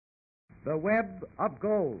The Web of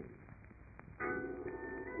Gold.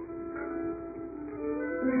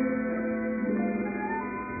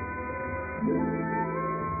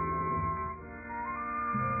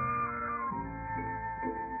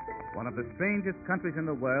 One of the strangest countries in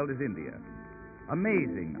the world is India.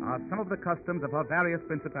 Amazing are some of the customs of her various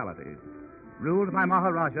principalities, ruled by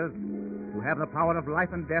Maharajas who have the power of life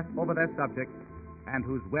and death over their subjects and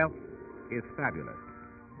whose wealth is fabulous.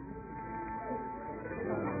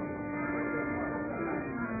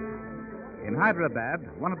 In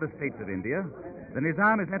Hyderabad, one of the states of India, the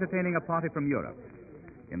Nizam is entertaining a party from Europe.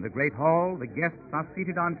 In the great hall, the guests are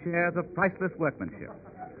seated on chairs of priceless workmanship,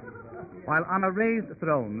 while on a raised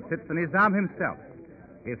throne sits the Nizam himself,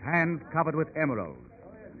 his hands covered with emeralds,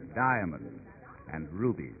 diamonds, and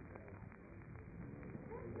rubies.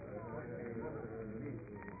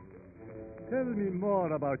 Tell me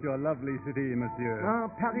more about your lovely city, monsieur.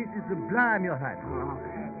 Paris is sublime, Your Highness.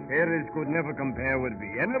 Paris could never compare with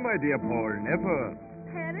Vienna, my dear Paul, never.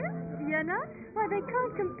 Paris? Vienna? Why, they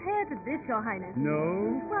can't compare to this, Your Highness.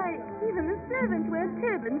 No? Why, even the servants wear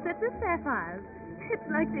turbans set with sapphires. It's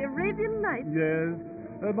like the Arabian Nights. Yes.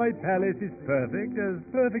 My palace is perfect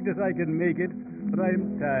as I can make it, but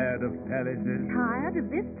I'm tired of palaces. Tired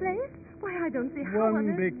of this place? Why, I don't see how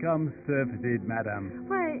One becomes surfeited, madam.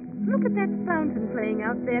 Why, look at that fountain playing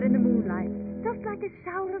out there in the moonlight. Just like a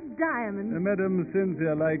shower of diamonds. Madam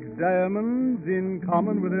Cynthia likes diamonds in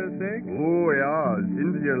common with her sex. Oh, yeah,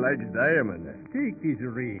 Cynthia likes diamonds. Take this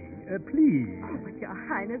ring, please. Oh, but Your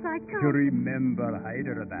Highness, I can't. To remember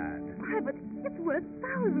Hyderabad. Why, but it's worth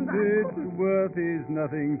thousands. I Its couldn't. worth is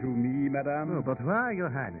nothing to me, madam. But why, Your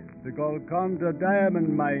Highness? The Golconda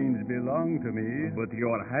diamond mines belong to me. But,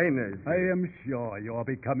 Your Highness... I am sure you're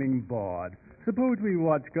becoming bored. Suppose we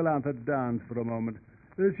watch Galantha dance for a moment.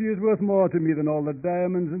 She is worth more to me than all the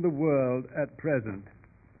diamonds in the world at present.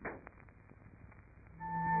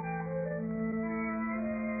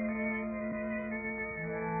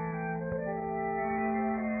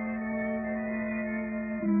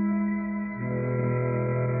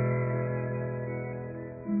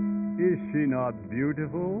 Is she not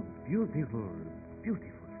beautiful? Beautiful, beautiful.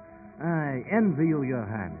 I envy you, Your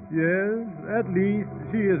Highness. Yes, at least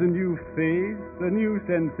she is a new face, a new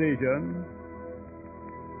sensation.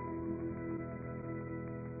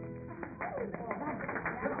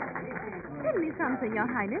 Tell me something, Your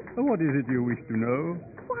Highness. What is it you wish to know?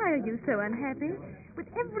 Why are you so unhappy? With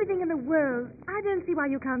everything in the world, I don't see why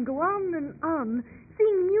you can't go on and on,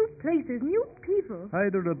 seeing new places, new people.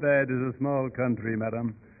 Hyderabad is a small country,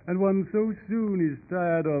 madam, and one so soon is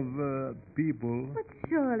tired of, people. But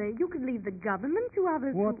surely you could leave the government to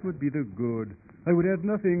others. What would be the good? I would have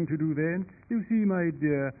nothing to do then. You see, my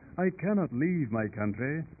dear, I cannot leave my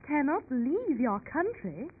country. Cannot leave your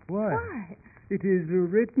country? Why? Why? It is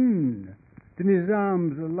written. The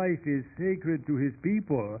Nizam's life is sacred to his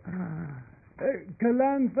people.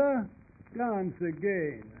 Galantha, dance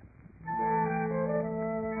again.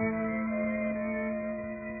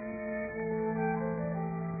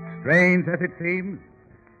 Strange as it seems,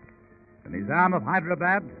 the Nizam of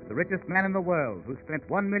Hyderabad, the richest man in the world, who spent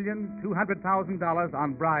 $1,200,000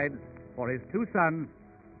 on brides for his two sons,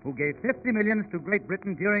 who gave $50 million to Great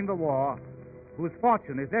Britain during the war, whose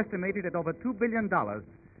fortune is estimated at over $2 billion,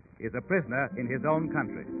 is a prisoner in his own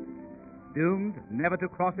country, doomed never to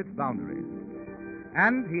cross its boundaries.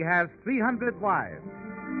 And he has 300 wives.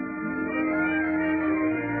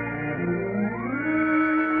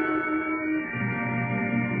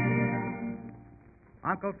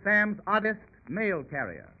 Uncle Sam's oddest mail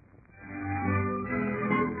carrier.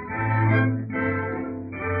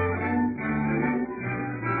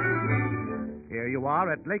 Here you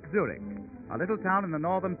are at Lake Zurich, a little town in the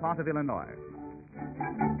northern part of Illinois.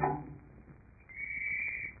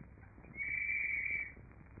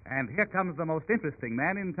 And here comes the most interesting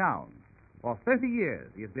man in town. For 30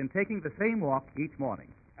 years, he has been taking the same walk each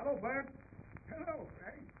morning. Hello, Bert. Hello,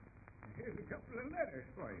 Frank. Here's a couple of letters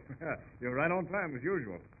for you. You're right on time as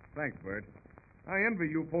usual. Thanks, Bert. I envy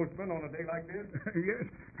you postmen on a day like this. Yes,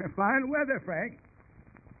 fine weather, Frank.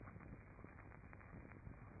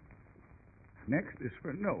 Next is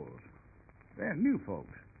for Knowles. They're new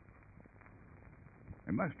folks.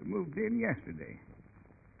 They must have moved in yesterday.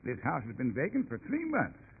 This house has been vacant for 3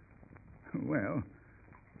 months. Well,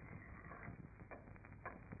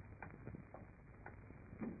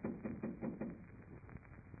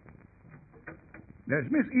 does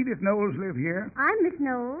Miss Edith Knowles live here? I'm Miss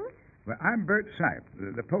Knowles. Well, I'm Bert Sipe,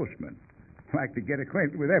 the postman. Like to get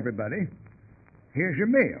acquainted with everybody. Here's your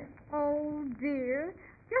mail. Oh, dear.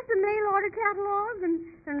 just a mail order catalog,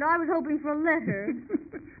 and I was hoping for a letter.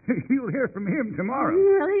 You'll hear from him tomorrow.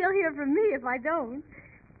 Well, he'll hear from me if I don't.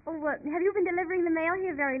 Oh, have you been delivering the mail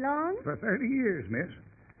here very long? For 30 years, miss.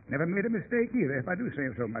 Never made a mistake either, if I do say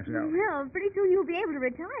so myself. Well, pretty soon you'll be able to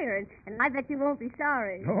retire, and I bet you won't be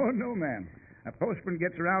sorry. Oh, no, ma'am. A postman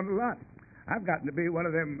gets around a lot. I've gotten to be one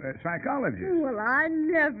of them psychologists. Well, I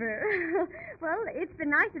never. Well, it's been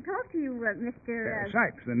nice to talk to you, Mr.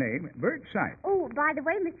 Sipes, the name. Bert Sipes. Oh, by the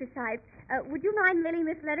way, Mr. Sipes, would you mind mailing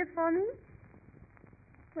this letter for me?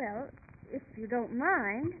 Well, if you don't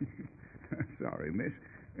mind. Sorry, miss.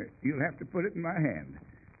 You'll have to put it in my hand.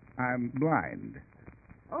 I'm blind.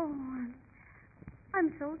 Oh,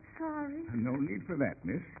 I'm so sorry. No need for that,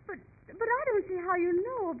 miss. But I don't see how you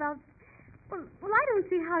know about... Well, I don't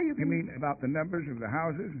see how you can... You mean about the numbers of the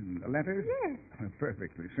houses and the letters? Yes.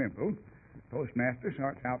 Perfectly simple. The postmaster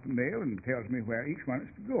sorts out the mail and tells me where each one is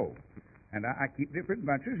to go. And I keep different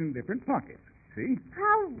bunches in different pockets. See?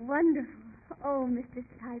 How wonderful. Oh, Mr.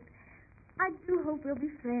 Sipes, I do hope we'll be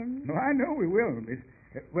friends. No, I know we will, miss.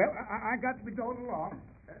 Well, I got to be going along.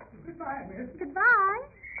 Goodbye, miss. Goodbye.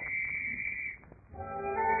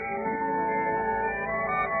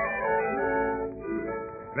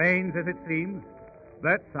 Strange as it seems,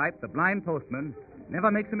 Bert Sipe, the blind postman,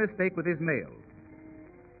 never makes a mistake with his mail.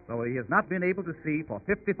 Though he has not been able to see for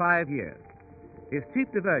 55 years. His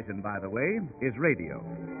chief diversion, by the way, is radio.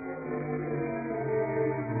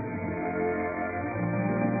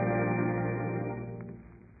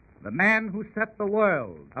 The man who set the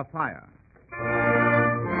world afire.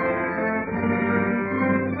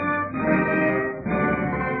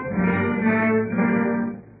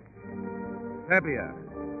 Serbia,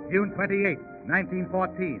 June 28,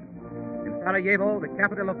 1914. In Sarajevo, the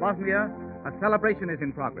capital of Bosnia, a celebration is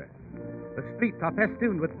in progress. The streets are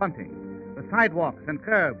festooned with bunting. The sidewalks and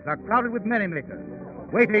curbs are crowded with merrymakers,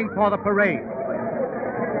 waiting for the parade.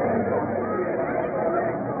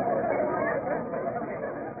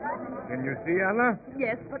 Can you see, Anna?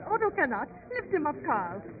 Yes, but Otto cannot. Lift him up,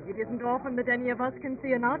 Carl. It isn't often that any of us can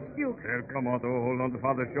see an archduke. Well, come, Otto. Hold on to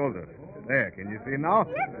Father's shoulder. There, can you see now?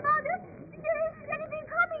 Yes, Mother. There isn't anything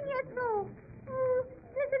coming yet, though.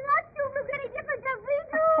 Does the archduke look any different than we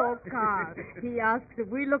do? Oh, Carl. He asks if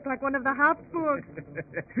we look like one of the Habsburgs.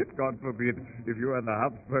 God forbid. If you are the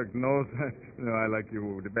Habsburg nose, no, I like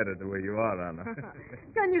you better the way you are, Anna.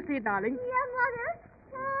 Can you see, darling? Yeah, Mother.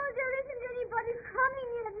 Oh, there isn't anybody coming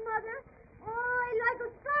yet, Mother. Oh, I like a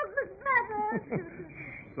circus better.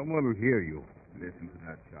 Someone will hear you. Listen to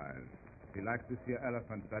that child. He likes to see an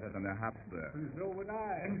elephant better than a Habsburg. And so would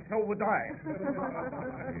I. And so would I.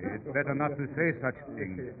 It's better not to say such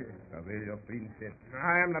things. Gavrilo Princip.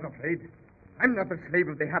 I am not afraid. I'm not a slave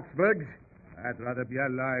of the Habsburgs. I'd rather be a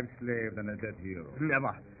live slave than a dead hero.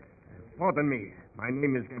 Never. Pardon me. My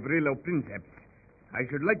name is Gavrilo Princeps. I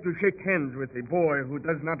should like to shake hands with a boy who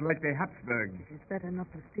does not like the Habsburgs. It's better not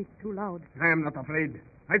to speak too loud. I am not afraid.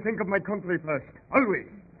 I think of my country first. Always.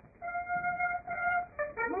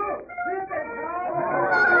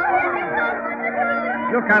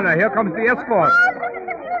 Look, Anna, here comes the escort.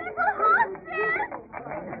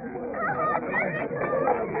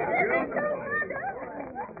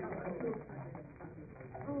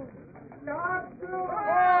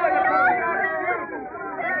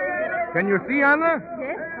 Can you see, Anna?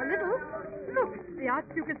 Yes, a little. Look, the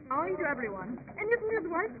archduke is bowing to everyone. And isn't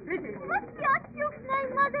his wife pretty? What's the archduke's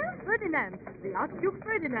name, Mother? Ferdinand. The Archduke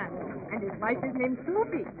Ferdinand. And his wife is named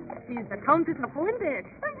Sophie. She's the Countess of Hohenberg.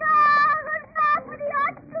 Hurrah! Hurrah for the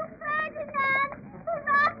archduke Ferdinand!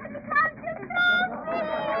 Hurrah for the Countess Sophie!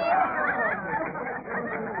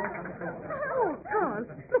 Oh, Carl,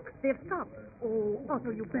 look, they've stopped. Oh,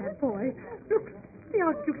 Otto, you bad boy. Look, the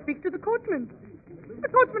Archduke speaks to the coachman. The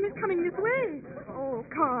coachman is coming this way. Oh,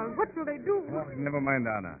 Carl, what will they do? Never mind,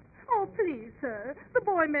 Anna. Oh, please, sir. The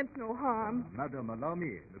boy meant no harm. Madam, allow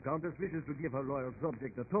me. The Countess wishes to give her loyal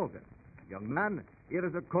subject a token. Young man, here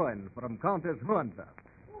is a coin from Countess Hohenberg.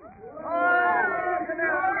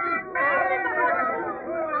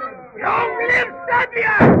 Long live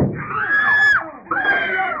Serbia!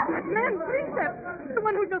 That man, Princeps, the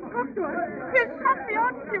one who just talked to us. He has shot the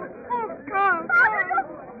Archduke. Oh, Carl. Mother, look!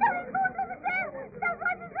 There he goes over there! That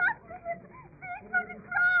was his archduke! Please for the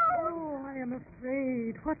crowd! Oh, I am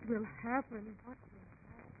afraid. What will happen? What will...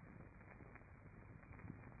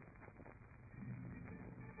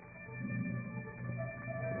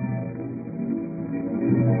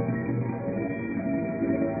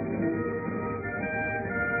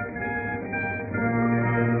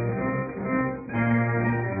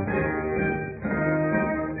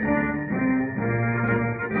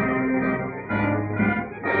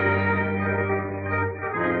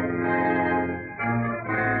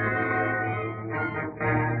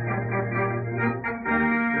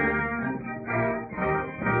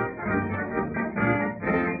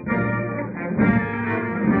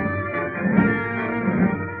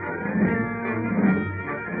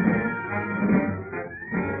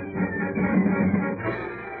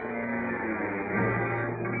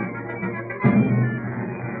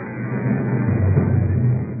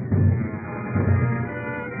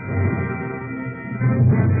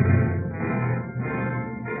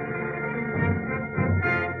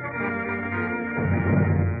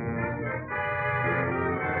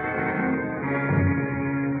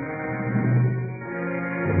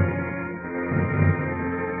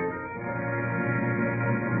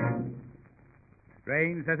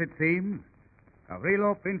 strange as it seems,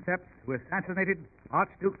 Gavrilo Princeps, who assassinated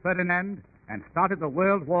Archduke Ferdinand and started the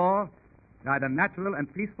World War, died a natural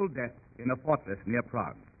and peaceful death in a fortress near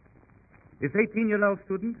Prague. This 18-year-old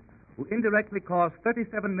student, who indirectly caused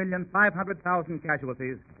 37,500,000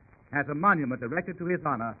 casualties, has a monument erected to his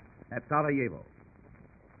honor at Sarajevo.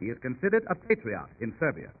 He is considered a patriot in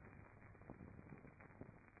Serbia.